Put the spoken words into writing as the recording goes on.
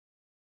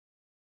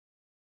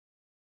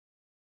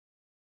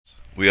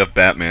We have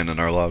Batman in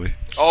our lobby.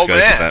 Oh This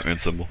guy's man! the Batman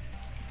symbol.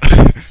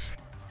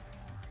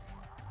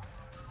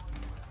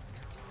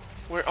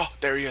 Where? Oh,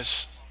 there he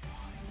is.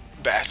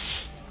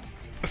 Bats.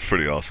 That's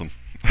pretty awesome.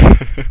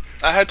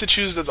 I had to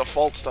choose the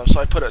default stuff,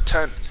 so I put a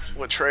tent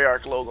with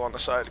Treyarch logo on the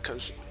side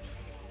because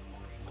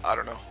I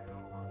don't know.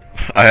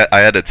 I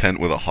had a tent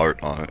with a heart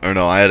on it. Or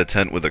no, I had a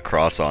tent with a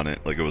cross on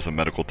it, like it was a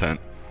medical tent.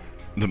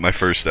 My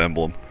first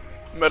emblem.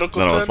 Medical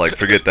Then tent? I was like,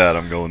 forget that,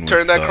 I'm going with...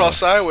 Turn that cross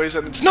sideways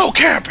and it's no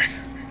camping!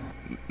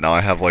 Now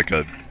I have like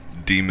a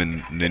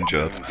demon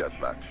ninja.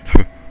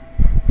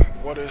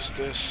 What is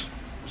this?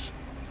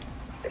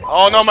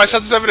 Oh no, my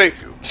sensitivity!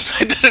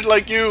 I did it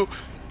like you!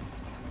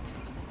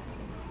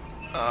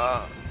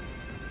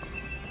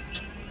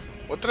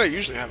 What did I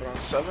usually have it on?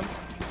 7?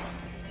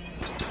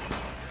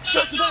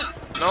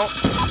 No.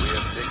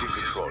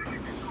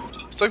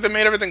 It's like they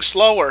made everything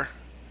slower.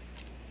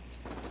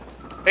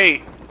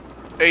 8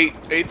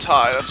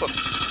 high, that's what...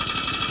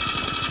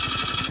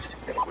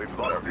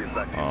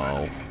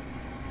 Oh.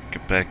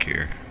 Get back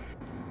here.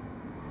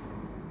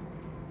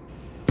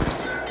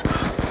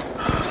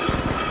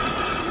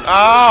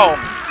 Ow!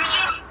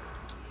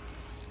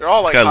 They're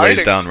all like This guy hiding.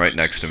 lays down right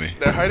next to me.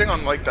 They're hiding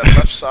on like that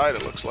left side,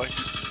 it looks like.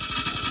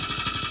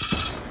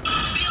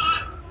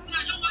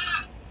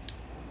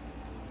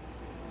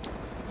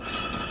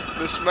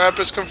 This map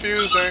is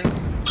confusing.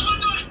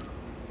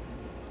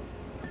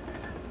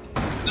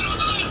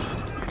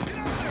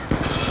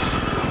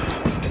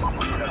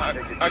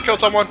 I killed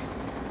someone.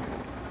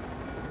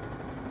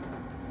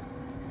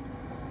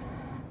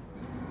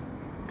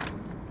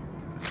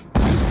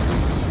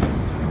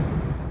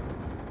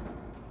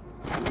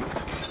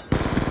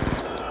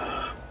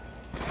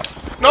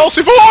 No,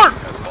 C4!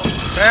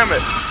 Damn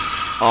it.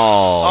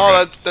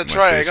 Oh, that's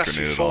my right, I face got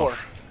grenaded C4. off.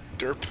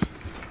 Derp.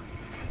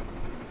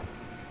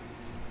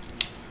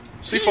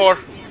 C4.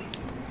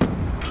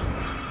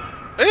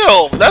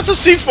 Ew, that's a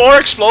C4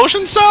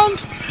 explosion sound?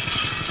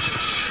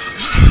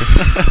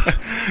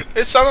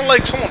 It sounded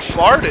like someone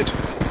farted.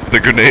 The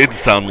grenades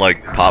sound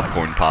like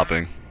popcorn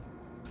popping.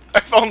 I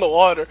found the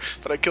water,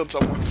 but I killed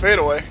someone. Fade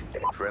away.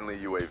 Friendly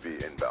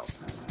UAV inbound.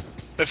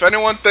 If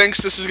anyone thinks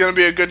this is gonna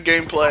be a good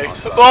gameplay...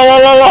 Whoa, whoa,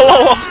 whoa,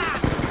 whoa, whoa,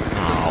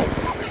 Ow.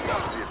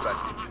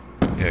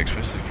 Yeah,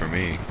 especially for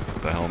me.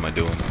 What the hell am I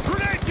doing?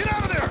 Grenade, get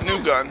out of there!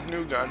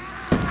 New gun.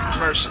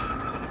 Mercy.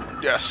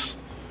 Yes.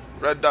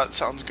 Red dot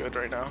sounds good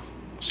right now.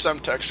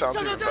 Semtex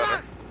sounds even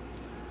better.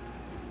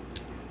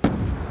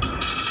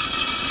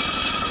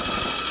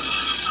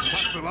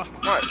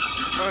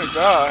 My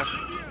god.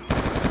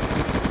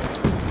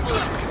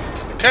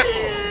 Can't...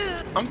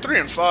 I'm 3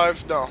 and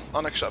 5. No,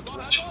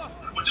 unacceptable.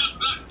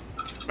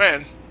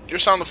 Man, your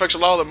sound effects are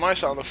louder than my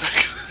sound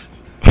effects.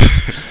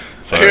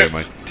 Sorry,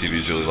 my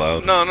TV's really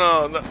loud. No,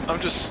 I'm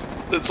just...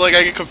 It's like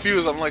I get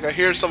confused. I'm like, I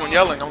hear someone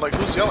yelling. I'm like,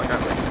 who's yelling at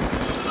me?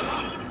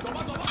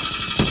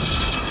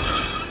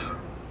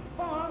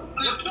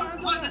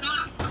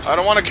 I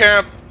don't want to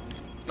camp.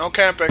 No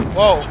camping.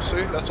 Whoa,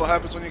 see? That's what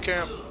happens when you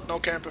camp. No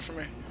camping for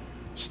me.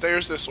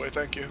 Stairs this way,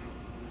 thank you.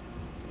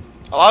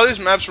 A lot of these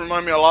maps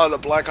remind me a lot of the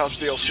Black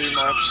Ops DLC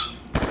maps.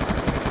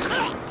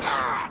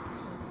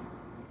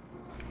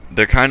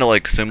 They're kind of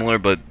like similar,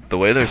 but the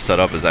way they're set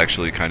up is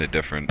actually kind of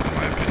different, in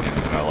my opinion.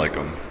 I like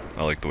them.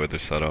 I like the way they're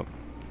set up.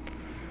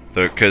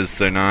 Because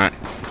they're not...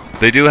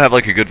 They do have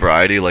like a good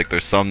variety. Like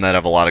there's some that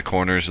have a lot of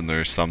corners, and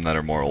there's some that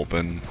are more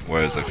open.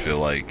 Whereas I feel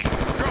like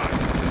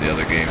in the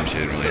other games you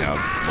didn't really have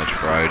much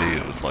variety.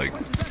 It was like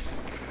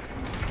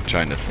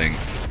trying to think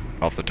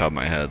off the top of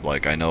my head.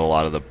 Like I know a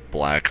lot of the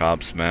Black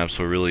Ops maps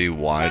were really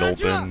wide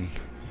open,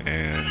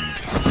 and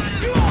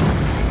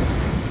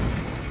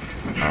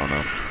I don't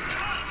know.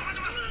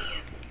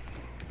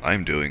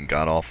 I'm doing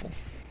god awful.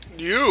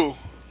 You.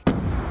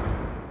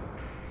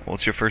 Well,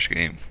 it's your first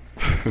game.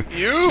 You.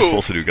 You're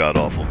supposed to do god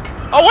awful.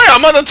 Oh wait,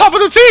 I'm on the top of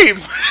the team.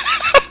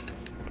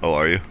 Oh,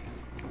 are you?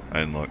 I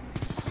didn't look.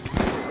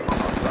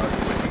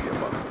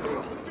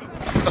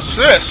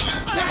 Assist.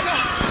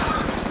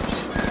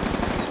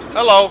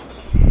 Hello.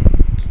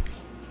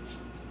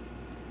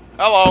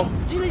 Hello.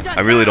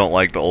 I really don't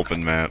like the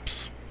open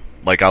maps.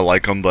 Like I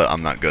like them, but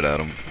I'm not good at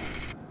them.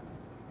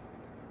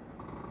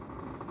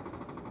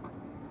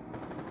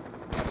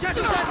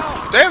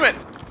 Damn it!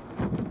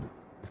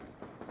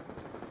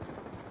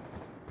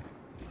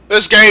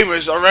 This game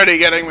is already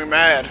getting me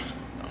mad.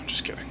 No, I'm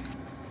just kidding.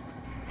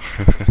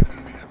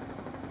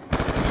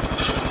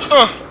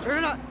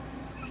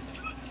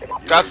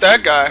 Got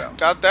that guy.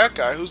 Got that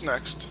guy. Who's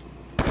next?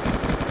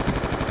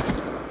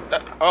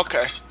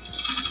 Okay.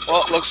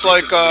 Well, it looks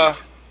like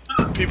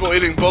people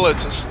eating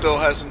bullets still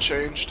hasn't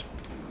changed.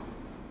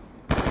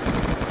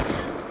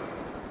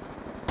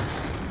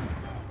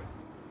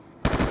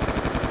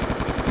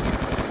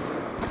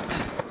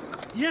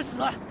 Yes.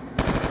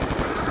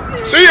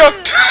 See ya!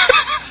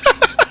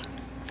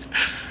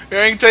 You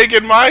ain't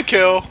taking my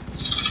kill.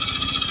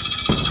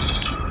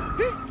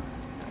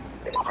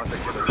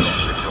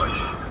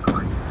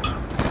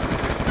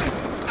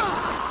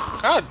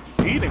 God,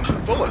 eating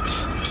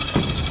bullets.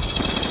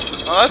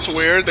 Oh, that's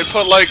weird. They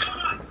put like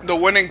the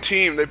winning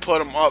team, they put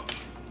them up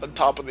on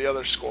top of the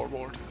other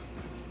scoreboard.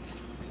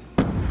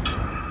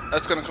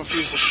 That's gonna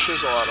confuse the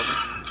shizzle out of me.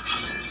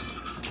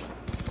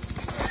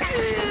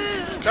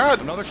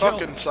 God, another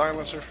fucking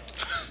silencer.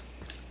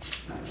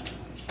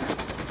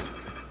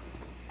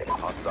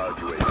 Hostile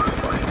UAV.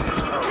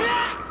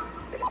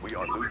 We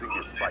are losing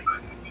this fight.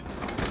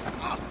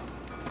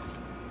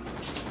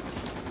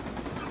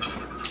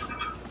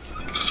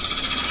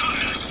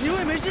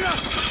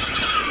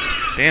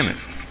 Damn it.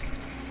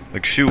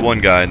 Like, shoot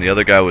one guy, and the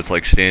other guy was,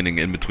 like, standing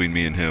in between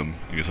me and him.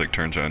 He just, like,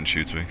 turns around and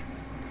shoots me.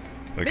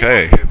 Like,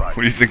 hey, what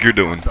do you think you're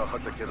doing?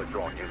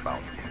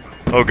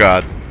 Oh,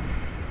 God.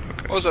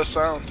 Okay. What was that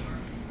sound?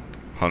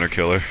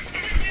 Hunter-killer.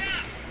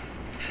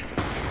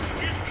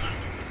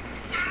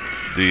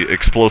 The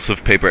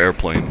explosive paper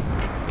airplane.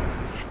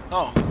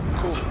 Oh,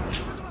 cool.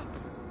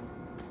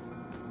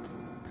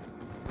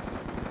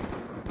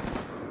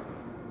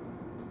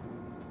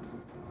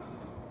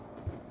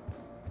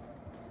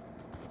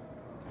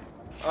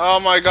 Oh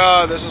my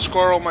god, there's a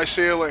squirrel on my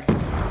ceiling.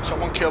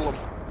 Someone kill him.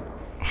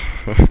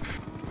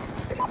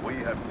 We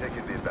have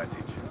taken the advantage.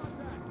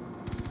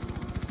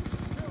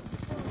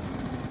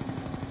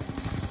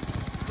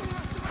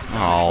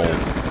 Oh,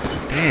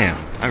 damn.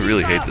 I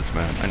really hate this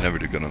map. I never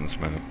do good on this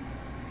map.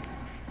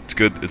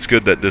 It's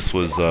good that this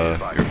was your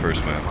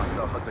first map.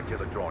 Hostile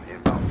hunter-killer drone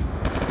inbound.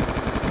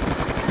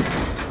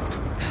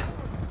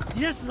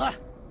 Yes, sir.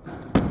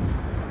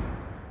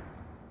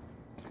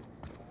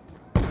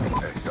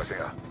 Hey,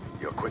 Yoshiga,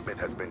 your equipment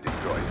has been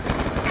destroyed.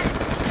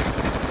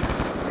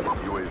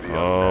 UAV on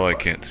Oh, I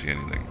standby. can't see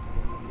anything.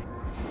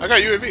 I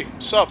got UAV.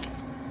 Sup?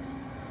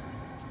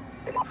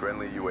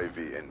 Friendly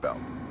UAV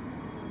inbound.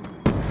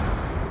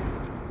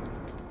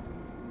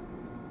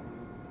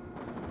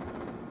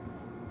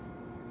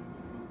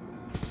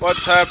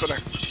 What's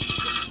happening?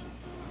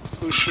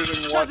 Who's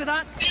shooting what?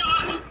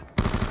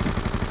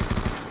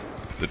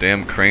 The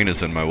damn crane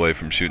is in my way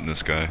from shooting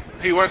this guy.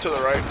 He went to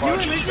the right.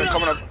 Watch. They're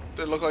coming up.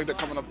 They look like they're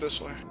coming up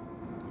this way.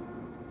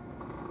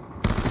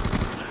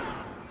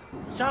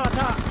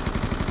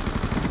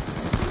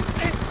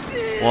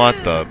 What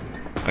the?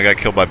 I got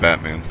killed by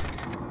Batman.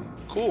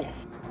 Cool.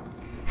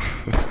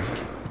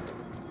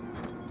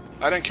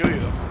 I didn't kill you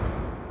though.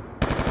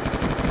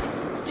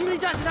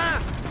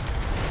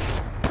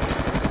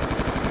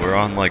 We're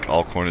on like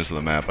all corners of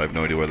the map. I have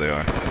no idea where they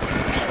are.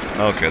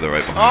 Okay, they're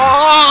right behind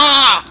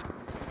Ah!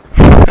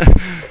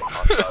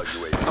 Hostile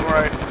UAV. I'm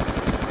alright.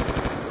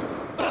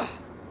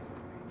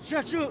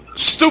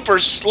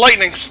 Stuper's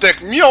lightning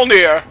stick,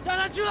 Mjolnir. I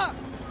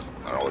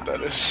don't know what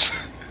that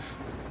is.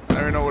 I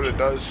don't even know what it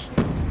does.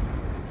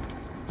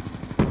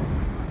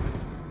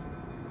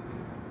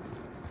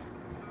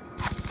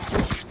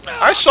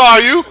 I saw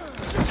you!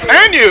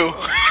 And you!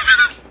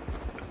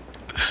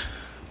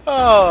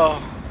 Oh.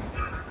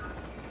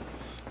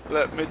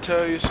 Let me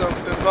tell you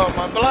something about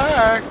my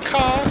black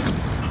cock.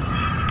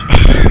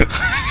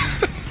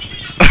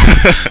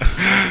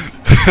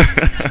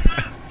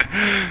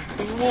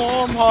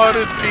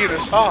 Warm-hearted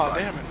penis. Oh,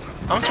 damn it.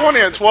 I'm 20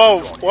 and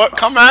 12. What?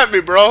 Come at me,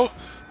 bro.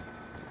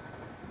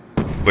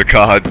 The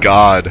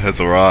God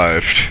has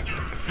arrived.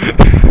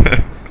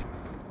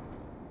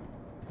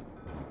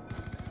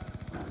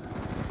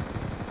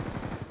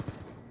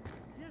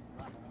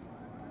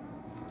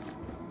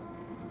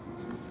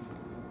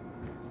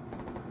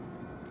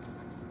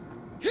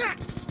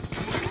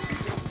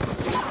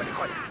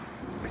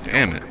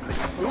 Damn it.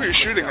 Who are you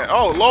shooting at?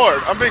 Oh,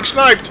 Lord. I'm being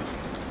sniped.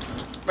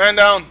 Man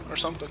down or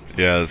something.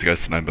 Yeah, this guy's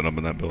sniping up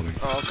in that building.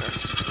 Oh, okay.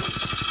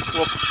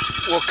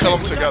 We'll kill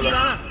them together.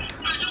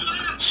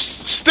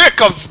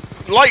 Stick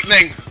of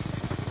lightning.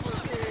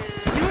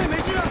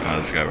 Ah,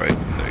 this guy right.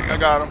 There you go. I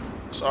got him.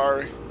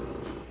 Sorry.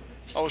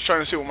 I was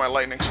trying to see what my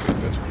lightning stick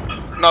did.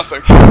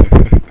 Nothing.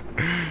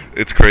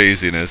 It's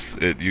craziness.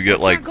 You get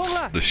like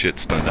the shit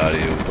stunned out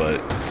of you, but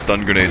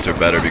stun grenades are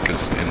better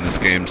because in this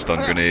game stun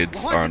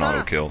grenades are an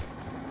auto kill.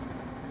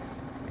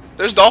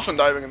 There's dolphin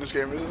diving in this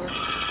game, isn't there?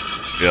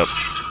 Yep.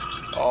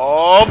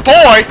 Oh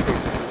boy!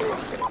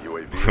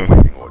 UAV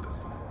awaiting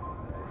orders.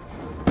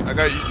 I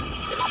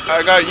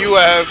got you,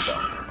 Av.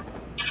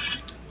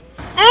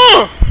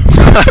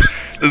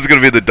 This is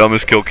gonna be the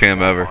dumbest kill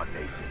cam ever.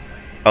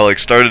 I like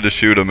started to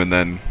shoot him and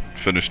then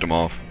finished him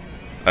off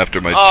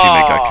after my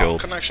teammate got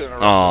killed. Connection error.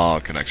 Oh,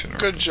 connection error.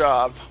 Good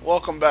job.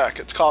 Welcome back.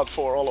 It's COD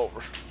 4 all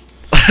over.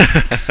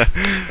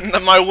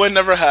 My win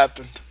never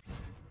happened.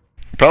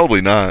 Probably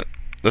not.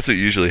 That's what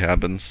usually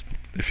happens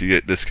if you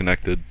get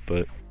disconnected,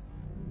 but...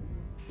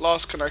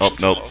 Lost Oh, connection.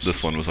 nope,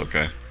 this one was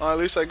okay. Well, at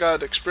least I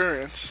got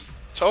experience.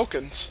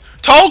 Tokens.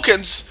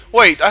 Tokens!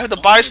 Wait, I had to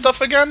buy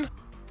stuff again?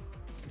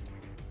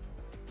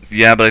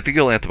 Yeah, but I think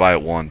you only have to buy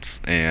it once,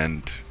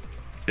 and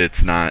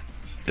it's not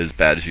as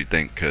bad as you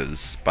think,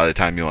 because by the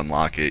time you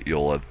unlock it,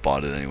 you'll have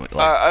bought it anyway.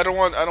 Like, I don't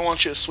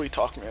want you to sweet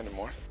talk me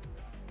anymore.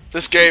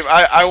 This game,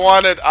 I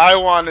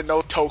wanted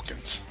no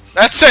tokens.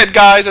 That's it,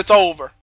 guys. It's over.